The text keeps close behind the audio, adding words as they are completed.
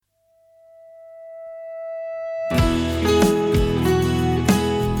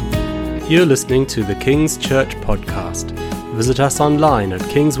You're listening to the King's Church podcast. Visit us online at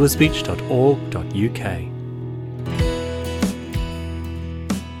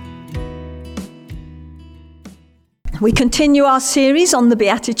kingswisbeach.org.uk. We continue our series on the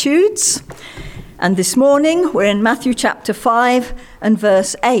Beatitudes, and this morning we're in Matthew chapter 5 and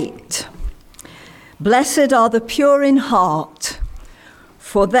verse 8. Blessed are the pure in heart,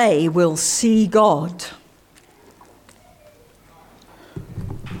 for they will see God.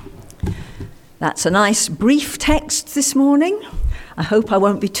 That's a nice brief text this morning. I hope I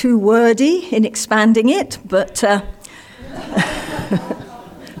won't be too wordy in expanding it, but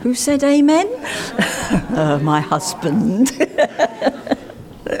who said amen? My husband.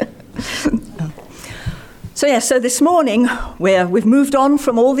 So this morning we've moved on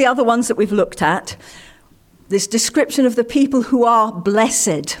from all the other ones that we've looked at. This description of the people who are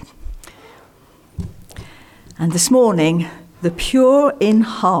blessed. And this morning, the pure in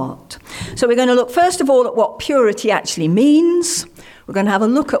heart. So we're going to look first of all at what purity actually means. We're going to have a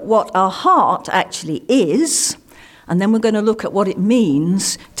look at what our heart actually is. And then we're going to look at what it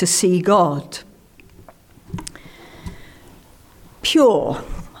means to see God. Pure.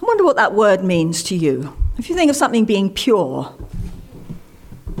 I wonder what that word means to you. If you think of something being pure.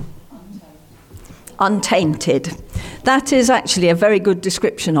 Untainted. That is actually a very good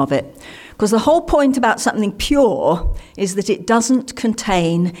description of it. Because the whole point about something pure is that it doesn't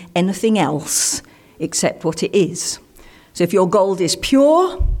contain anything else except what it is. So if your gold is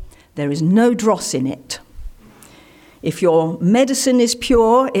pure, there is no dross in it. If your medicine is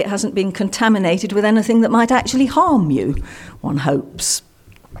pure, it hasn't been contaminated with anything that might actually harm you, one hopes.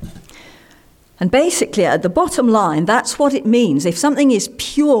 And basically, at the bottom line, that's what it means. If something is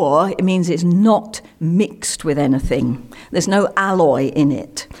pure, it means it's not mixed with anything. There's no alloy in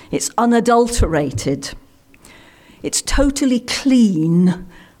it. It's unadulterated. It's totally clean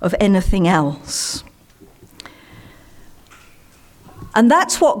of anything else. And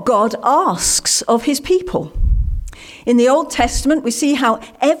that's what God asks of his people. In the Old Testament, we see how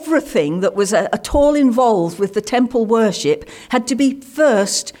everything that was at all involved with the temple worship had to be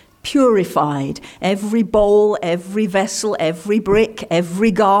first purified. Every bowl, every vessel, every brick, every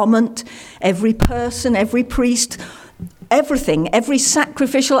garment, every person, every priest, everything, every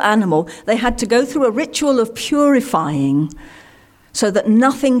sacrificial animal, they had to go through a ritual of purifying so that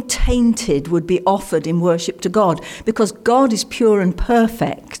nothing tainted would be offered in worship to God, because God is pure and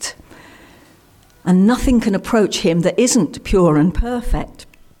perfect. And nothing can approach him that isn't pure and perfect.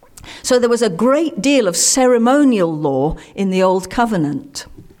 So there was a great deal of ceremonial law in the Old Covenant.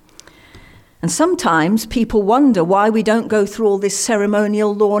 And sometimes people wonder why we don't go through all this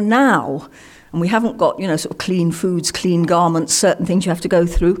ceremonial law now. And we haven't got, sort of clean foods, clean garments, certain things you have to go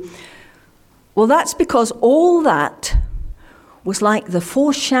through. Well, that's because all that was like the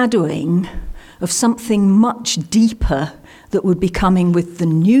foreshadowing of something much deeper that would be coming with the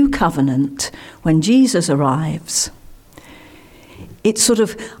new covenant when Jesus arrives. It sort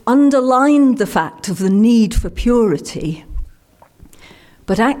of underlined the fact of the need for purity,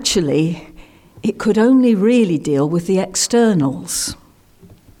 but actually it could only really deal with the externals.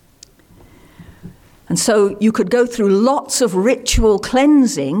 And so you could go through lots of ritual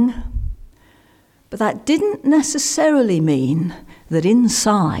cleansing, but that didn't necessarily mean that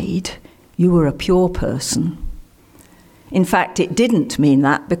inside you were a pure person. In fact, it didn't mean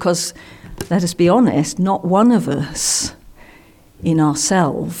that because, let us be honest, not one of us in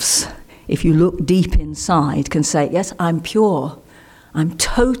ourselves, if you look deep inside, can say, yes, I'm pure. I'm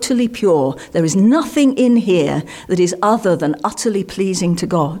totally pure. There is nothing in here that is other than utterly pleasing to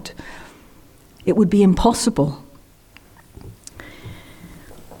God. It would be impossible.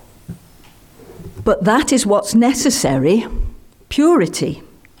 But that is what's necessary, purity.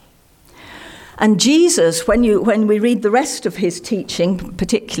 And Jesus, when we read the rest of his teaching,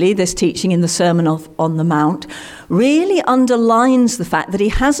 particularly this teaching in the Sermon on the Mount, really underlines the fact that he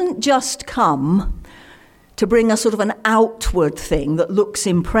hasn't just come to bring a sort of an outward thing that looks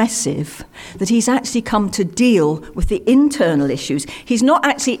impressive, that he's actually come to deal with the internal issues. He's not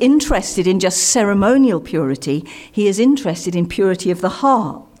actually interested in just ceremonial purity. He is interested in purity of the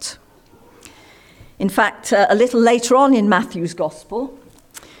heart. In fact, a little later on in Matthew's Gospel,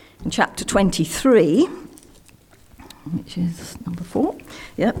 in chapter 23, which is number 4,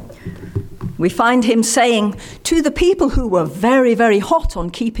 we find him saying to the people who were very, very hot on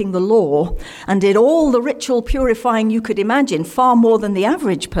keeping the law and did all the ritual purifying you could imagine, far more than the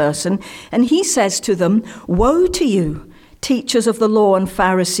average person, and he says to them, "Woe to you, teachers of the law and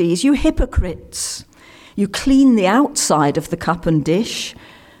Pharisees, you hypocrites! You clean the outside of the cup and dish,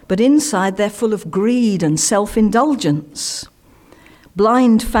 but inside they're full of greed and self-indulgence.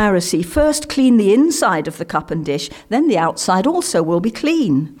 Blind Pharisee, first clean the inside of the cup and dish, then the outside also will be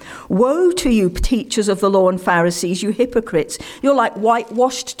clean. Woe to you, teachers of the law and Pharisees, you hypocrites! You're like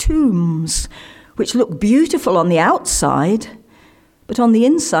whitewashed tombs, which look beautiful on the outside, but on the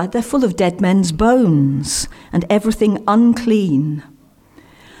inside they're full of dead men's bones and everything unclean.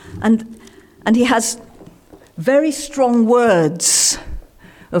 And he has very strong words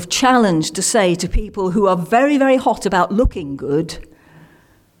of challenge to say to people who are very, very hot about looking good,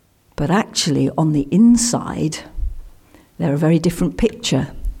 but actually on the inside, they're a very different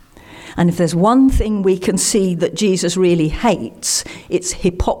picture. And if there's one thing we can see that Jesus really hates, it's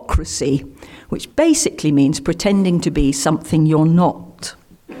hypocrisy, which basically means pretending to be something you're not.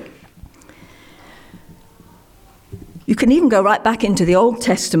 You can even go right back into the Old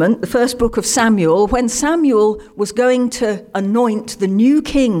Testament, the first book of Samuel, when Samuel was going to anoint the new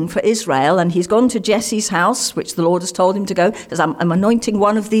king for Israel, and he's gone to Jesse's house, which the Lord has told him to go. He says, I'm anointing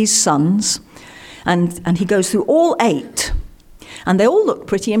one of these sons. And he goes through all 8, and they all look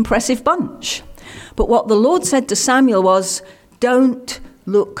pretty impressive bunch. But what the Lord said to Samuel was, don't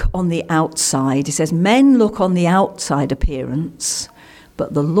look on the outside. He says, men look on the outside appearance,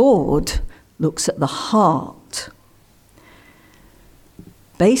 but the Lord looks at the heart.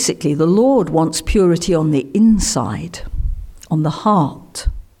 Basically, the Lord wants purity on the inside, on the heart.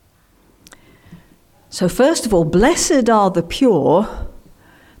 So first of all, blessed are the pure,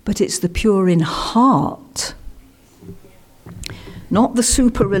 but it's the pure in heart. Not the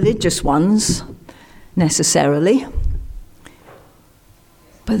super religious ones, necessarily,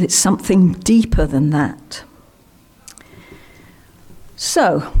 but it's something deeper than that.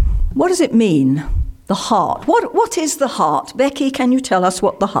 So, what does it mean? The heart. What is the heart? Becky, can you tell us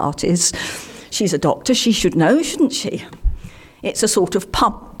what the heart is? She's a doctor, she should know, shouldn't she? It's a sort of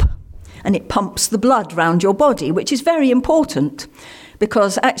pump, and it pumps the blood round your body, which is very important,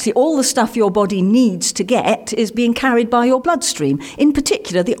 because actually all the stuff your body needs to get is being carried by your bloodstream, in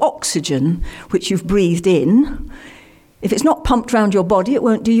particular the oxygen which you've breathed in. If it's not pumped round your body, it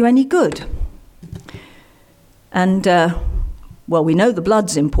won't do you any good. And well, we know the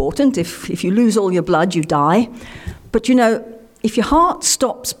blood's important. If you lose all your blood, you die. But, you know, if your heart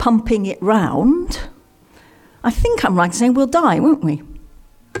stops pumping it round, I think I'm right in saying we'll die, won't we?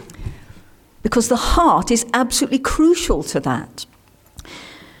 Because the heart is absolutely crucial to that.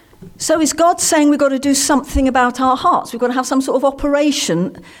 So is God saying we've got to do something about our hearts? We've got to have some sort of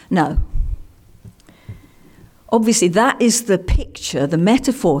operation? No. Obviously, that is the picture, the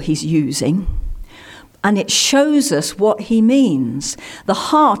metaphor he's using. And it shows us what he means. The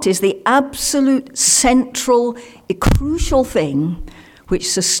heart is the absolute central, crucial thing which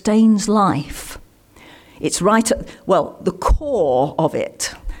sustains life. It's right at, well, the core of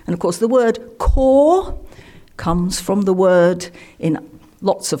it. And of course, the word core comes from the word in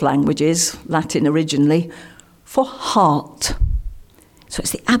lots of languages, Latin originally, for heart. So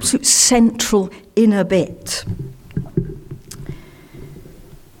it's the absolute central inner bit.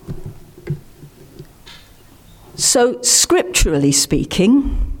 So, scripturally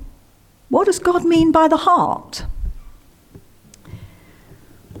speaking, what does God mean by the heart?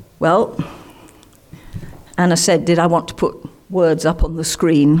 Well, Anna said, did I want to put words up on the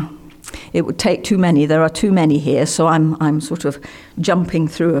screen? It would take too many. There are too many here, so I'm sort of jumping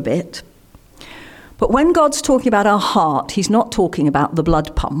through a bit. But when God's talking about our heart, he's not talking about the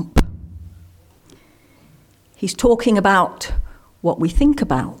blood pump. He's talking about what we think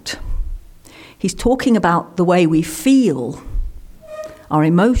about. He's talking about the way we feel, our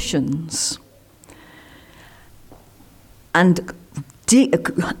emotions. And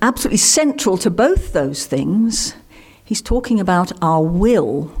absolutely central to both those things, he's talking about our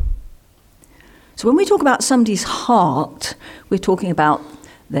will. So when we talk about somebody's heart, we're talking about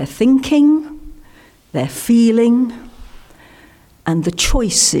their thinking, their feeling, and the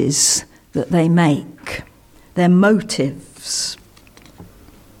choices that they make, their motives.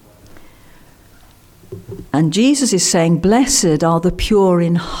 And Jesus is saying, blessed are the pure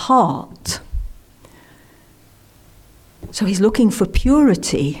in heart. So he's looking for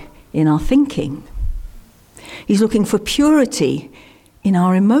purity in our thinking. He's looking for purity in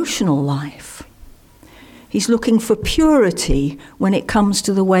our emotional life. He's looking for purity when it comes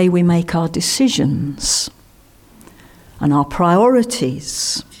to the way we make our decisions and our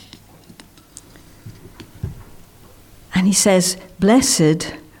priorities. And he says,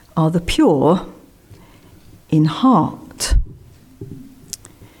 blessed are the pure in heart.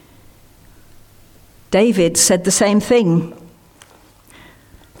 David said the same thing.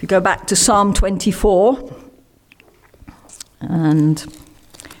 If you go back to Psalm 24, and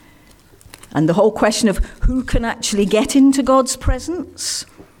And the whole question of who can actually get into God's presence?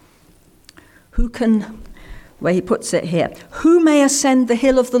 Who can, where he puts it here, who may ascend the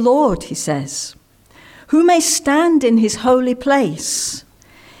hill of the Lord, he says. Who may stand in his holy place?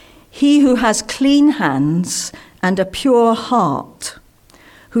 He who has clean hands and a pure heart,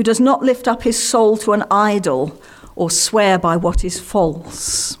 who does not lift up his soul to an idol or swear by what is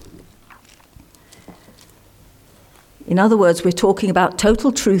false. In other words, we're talking about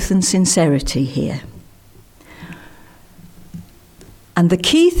total truth and sincerity here. And the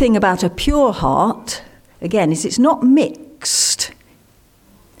key thing about a pure heart, again, is it's not mixed.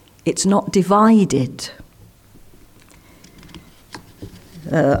 It's not divided.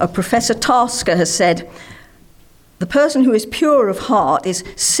 A Professor Tasker has said, the person who is pure of heart is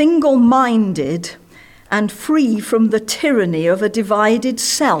single-minded and free from the tyranny of a divided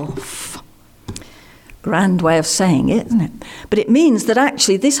self. Grand way of saying it, isn't it? But it means that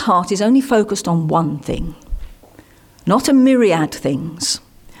actually this heart is only focused on one thing, not a myriad things,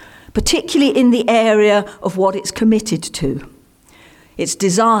 particularly in the area of what it's committed to. Its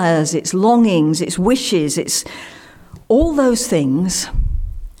desires, its longings, its wishes, its all those things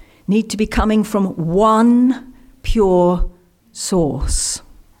need to be coming from one pure source.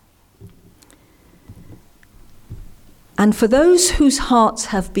 And for those whose hearts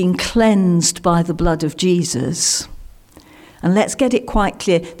have been cleansed by the blood of Jesus, and let's get it quite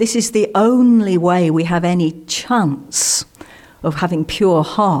clear, this is the only way we have any chance of having pure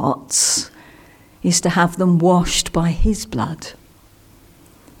hearts, is to have them washed by his blood.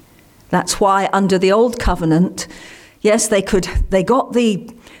 That's why under the old covenant, yes, they got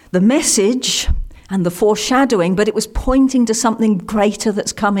the message and the foreshadowing, but it was pointing to something greater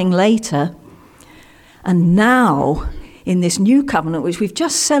that's coming later. And now, in this new covenant, which we've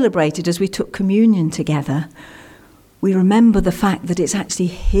just celebrated as we took communion together, we remember the fact that it's actually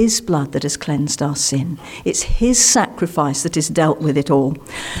his blood that has cleansed our sin. It's his sacrifice that has dealt with it all.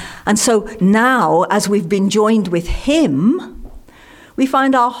 And so now, as we've been joined with him, we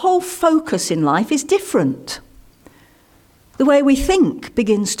find our whole focus in life is different. The way we think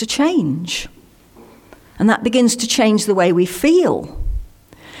begins to change. And that begins to change the way we feel.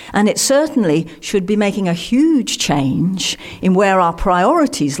 And it certainly should be making a huge change in where our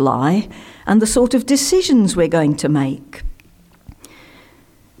priorities lie and the sort of decisions we're going to make.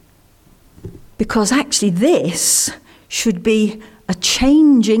 Because actually this should be a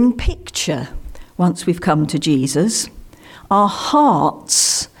changing picture once we've come to Jesus. Our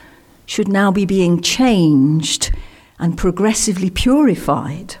hearts should now be being changed and progressively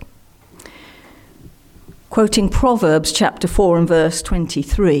purified. Quoting Proverbs chapter 4 and verse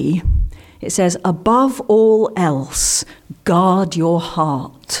 23, it says, "Above all else, guard your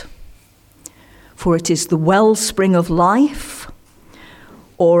heart, for it is the wellspring of life."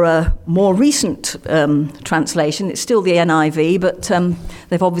 Or a more recent translation, it's still the NIV, but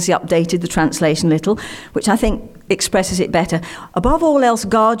they've obviously updated the translation a little, which I think expresses it better. "Above all else,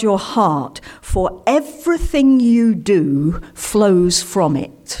 guard your heart, for everything you do flows from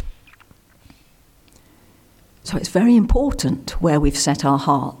it." So it's very important where we've set our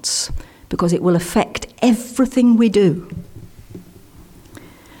hearts, because it will affect everything we do.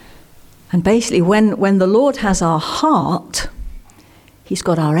 And basically, when the Lord has our heart, he's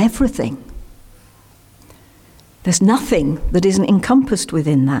got our everything. There's nothing that isn't encompassed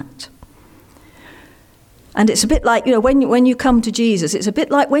within that. And it's a bit like, when you come to Jesus, it's a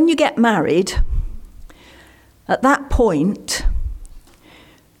bit like when you get married. At that point,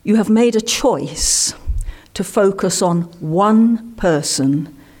 you have made a choice to focus on one person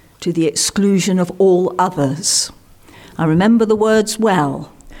to the exclusion of all others. I remember the words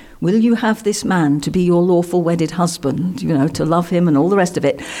well. Will you have this man to be your lawful wedded husband, to love him and all the rest of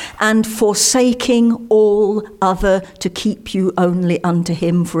it, and forsaking all other to keep you only unto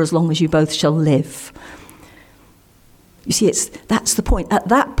him for as long as you both shall live? You see, that's the point. At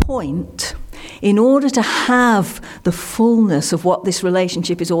that point, in order to have the fullness of what this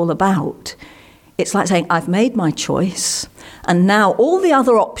relationship is all about, it's like saying, I've made my choice, and now all the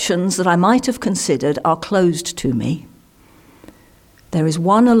other options that I might have considered are closed to me. There is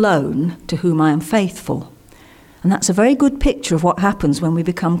one alone to whom I am faithful. And that's a very good picture of what happens when we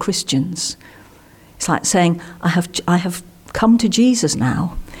become Christians. It's like saying, I have come to Jesus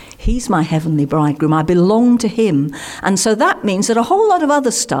now. He's my heavenly bridegroom. I belong to him. And so that means that a whole lot of other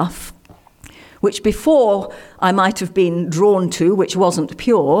stuff, which before I might have been drawn to, which wasn't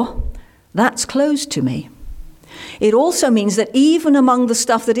pure, that's closed to me. It also means that even among the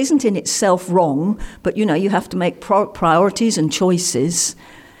stuff that isn't in itself wrong, but you have to make priorities and choices,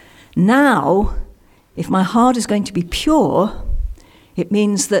 now, if my heart is going to be pure, It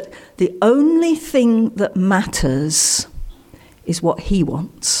means that the only thing that matters is what he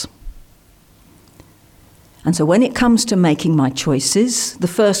wants. And so when it comes to making my choices, the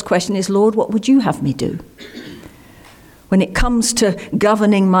first question is, Lord, what would you have me do? When it comes to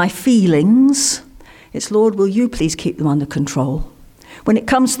governing my feelings, it's, Lord, will you please keep them under control? When it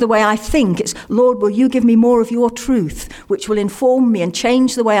comes to the way I think, it's, Lord, will you give me more of your truth, which will inform me and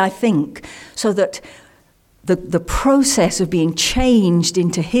change the way I think, so that the process of being changed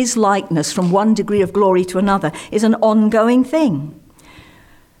into his likeness from one degree of glory to another is an ongoing thing.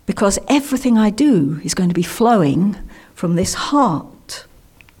 Because everything I do is going to be flowing from this heart.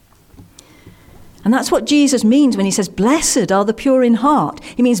 And that's what Jesus means when he says, blessed are the pure in heart.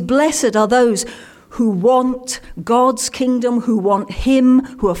 He means blessed are those who want God's kingdom, who want him,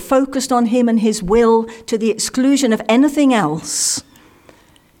 who are focused on him and his will to the exclusion of anything else.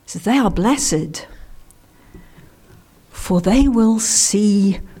 So they are blessed, for they will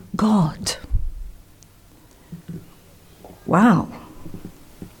see God. Wow.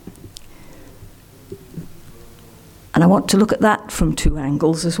 And I want to look at that from two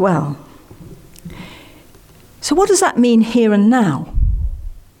angles as well. So what does that mean here and now?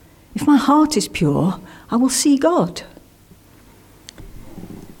 If my heart is pure, I will see God.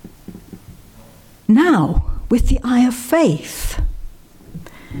 Now, with the eye of faith,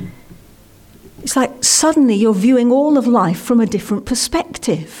 it's like suddenly you're viewing all of life from a different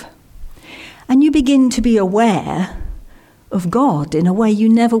perspective. And you begin to be aware of God in a way you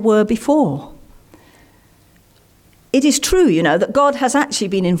never were before. It is true, that God has actually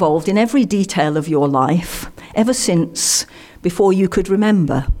been involved in every detail of your life ever since before you could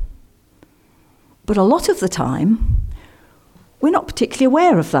remember. But a lot of the time, we're not particularly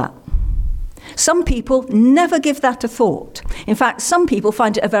aware of that. Some people never give that a thought. In fact, some people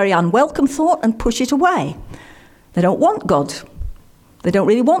find it a very unwelcome thought and push it away. They don't want God. They don't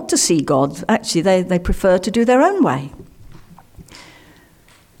really want to see God. Actually, they prefer to do their own way.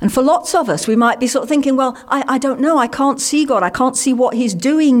 And for lots of us, we might be sort of thinking, well, I don't know, I can't see God. I can't see what he's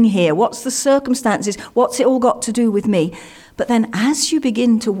doing here. What's the circumstances? What's it all got to do with me? But then as you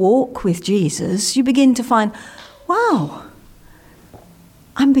begin to walk with Jesus, you begin to find, wow,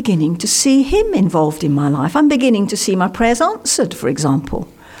 I'm beginning to see him involved in my life. I'm beginning to see my prayers answered, for example.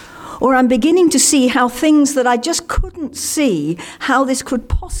 Or I'm beginning to see how things that I just couldn't see, how this could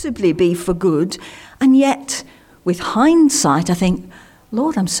possibly be for good. And yet, with hindsight, I think,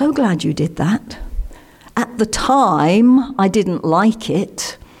 Lord, I'm so glad you did that. At the time, I didn't like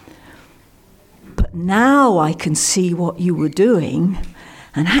it. But now I can see what you were doing.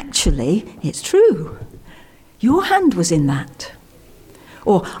 And actually, it's true. Your hand was in that.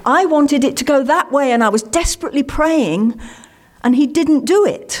 Or I wanted it to go that way and I was desperately praying and he didn't do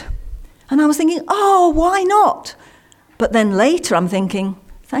it. And I was thinking, oh, why not? But then later I'm thinking,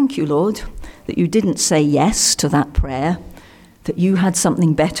 thank you, Lord, that you didn't say yes to that prayer, that you had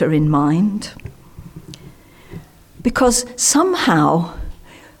something better in mind. Because somehow,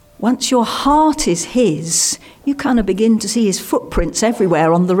 once your heart is his, you kind of begin to see his footprints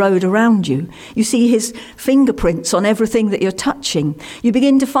everywhere on the road around you. You see his fingerprints on everything that you're touching. You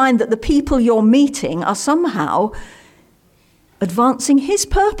begin to find that the people you're meeting are somehow advancing his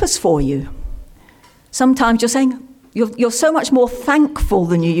purpose for you. Sometimes you're saying, you're so much more thankful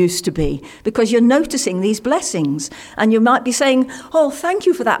than you used to be because you're noticing these blessings. And you might be saying, oh, thank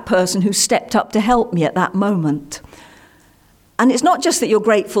you for that person who stepped up to help me at that moment. And it's not just that you're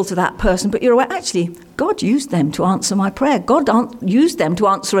grateful to that person, but you're aware, actually, God used them to answer my prayer. God used them to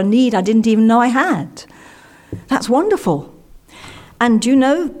answer a need I didn't even know I had. That's wonderful. And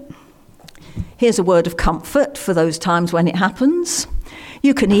here's a word of comfort for those times when it happens.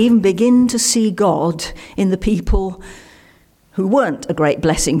 You can even begin to see God in the people who weren't a great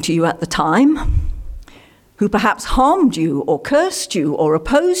blessing to you at the time, who perhaps harmed you or cursed you or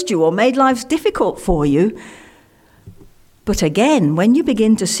opposed you or made lives difficult for you. But again, when you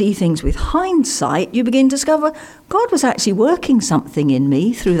begin to see things with hindsight, you begin to discover God was actually working something in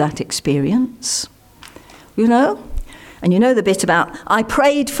me through that experience. And you know the bit about, I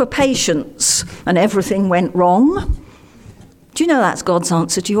prayed for patience and everything went wrong. Do you know that's God's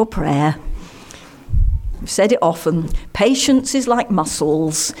answer to your prayer? I've said it often. Patience is like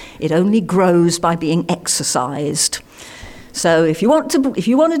muscles. It only grows by being exercised. So if you want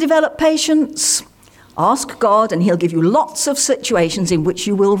to develop patience, ask God and he'll give you lots of situations in which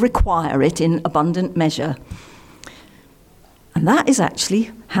you will require it in abundant measure. And that is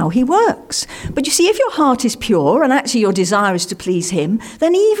actually how he works. But you see, if your heart is pure and actually your desire is to please him,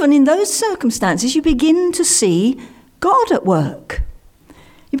 then even in those circumstances you begin to see God at work.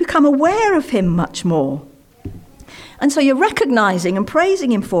 You become aware of him much more. And so you're recognizing and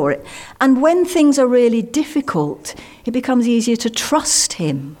praising him for it. And when things are really difficult, it becomes easier to trust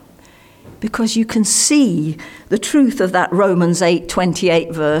him, because you can see the truth of that Romans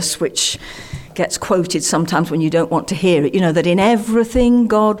 8:28 verse, which gets quoted sometimes when you don't want to hear it. You know, that in everything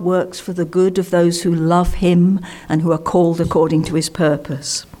God works for the good of those who love him and who are called according to his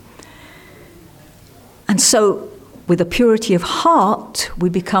purpose. And so with a purity of heart, we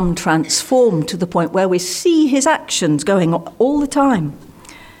become transformed to the point where we see his actions going all the time.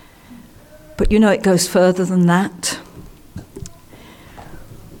 But you know, it goes further than that.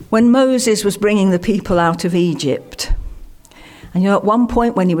 When Moses was bringing the people out of Egypt, and you know, at one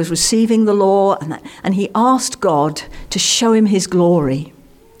point when he was receiving the law, and he asked God to show him his glory.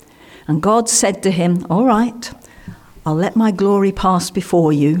 And God said to him, all right, I'll let my glory pass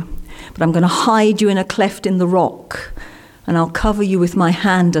before you, but I'm going to hide you in a cleft in the rock, and I'll cover you with my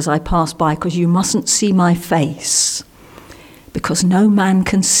hand as I pass by, because you mustn't see my face, because no man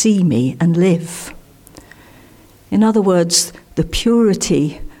can see me and live. In other words, the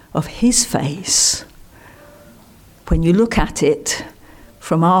purity of his face, when you look at it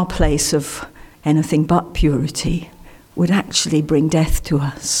from our place of anything but purity, would actually bring death to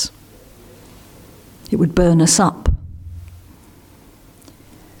us. It would burn us up.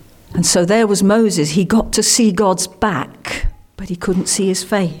 And so there was Moses. He got to see God's back, but he couldn't see his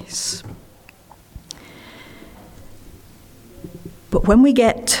face. But when we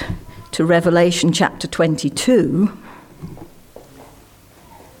get to Revelation chapter 22,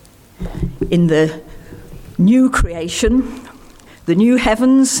 in the new creation, the new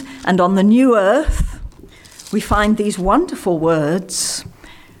heavens, and on the new earth, we find these wonderful words.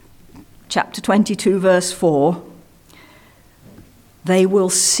 Chapter 22, verse 4. They will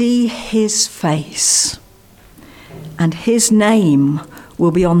see his face, and his name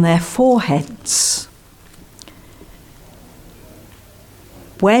will be on their foreheads.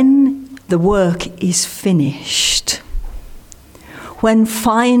 When the work is finished, when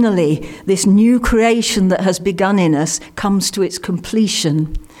finally this new creation that has begun in us comes to its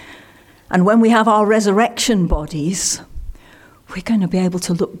completion, and when we have our resurrection bodies, we're going to be able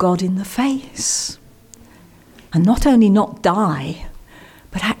to look God in the face. And not only not die,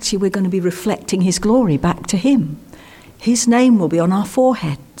 but actually we're going to be reflecting his glory back to him. His name will be on our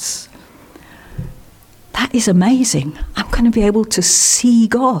foreheads. That is amazing. I'm going to be able to see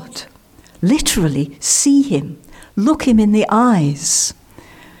God, literally see him. Look him in the eyes.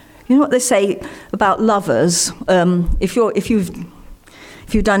 You know what they say about lovers? If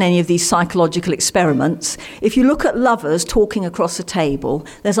you've done any of these psychological experiments, if you look at lovers talking across a table,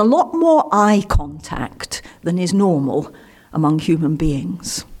 there's a lot more eye contact than is normal among human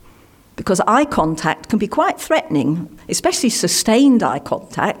beings. Because eye contact can be quite threatening, especially sustained eye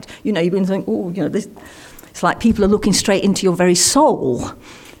contact. You know, you've been thinking, oh, you know, this, it's like people are looking straight into your very soul.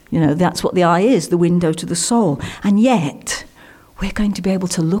 You know, that's what the eye is, the window to the soul. And yet, we're going to be able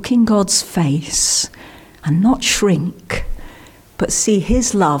to look in God's face and not shrink, but see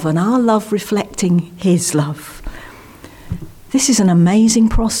his love and our love reflecting his love. This is an amazing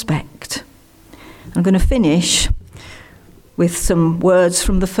prospect. I'm going to finish with some words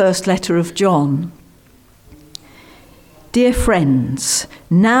from the first letter of John. Dear friends,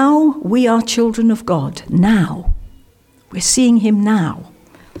 now we are children of God. Now. We're seeing him now.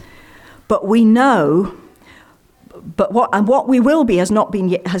 But we know, what we will be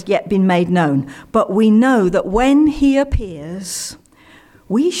has yet been made known. But we know that when he appears,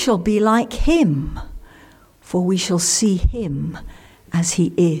 we shall be like him, for we shall see him as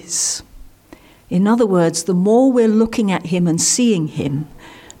he is. In other words, the more we're looking at him and seeing him,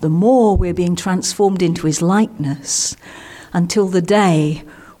 the more we're being transformed into his likeness, until the day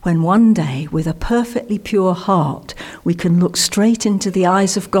when one day, with a perfectly pure heart, we can look straight into the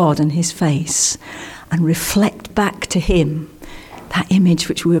eyes of God and his face and reflect back to him that image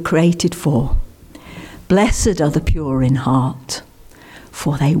which we were created for. Blessed are the pure in heart,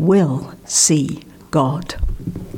 for they will see God.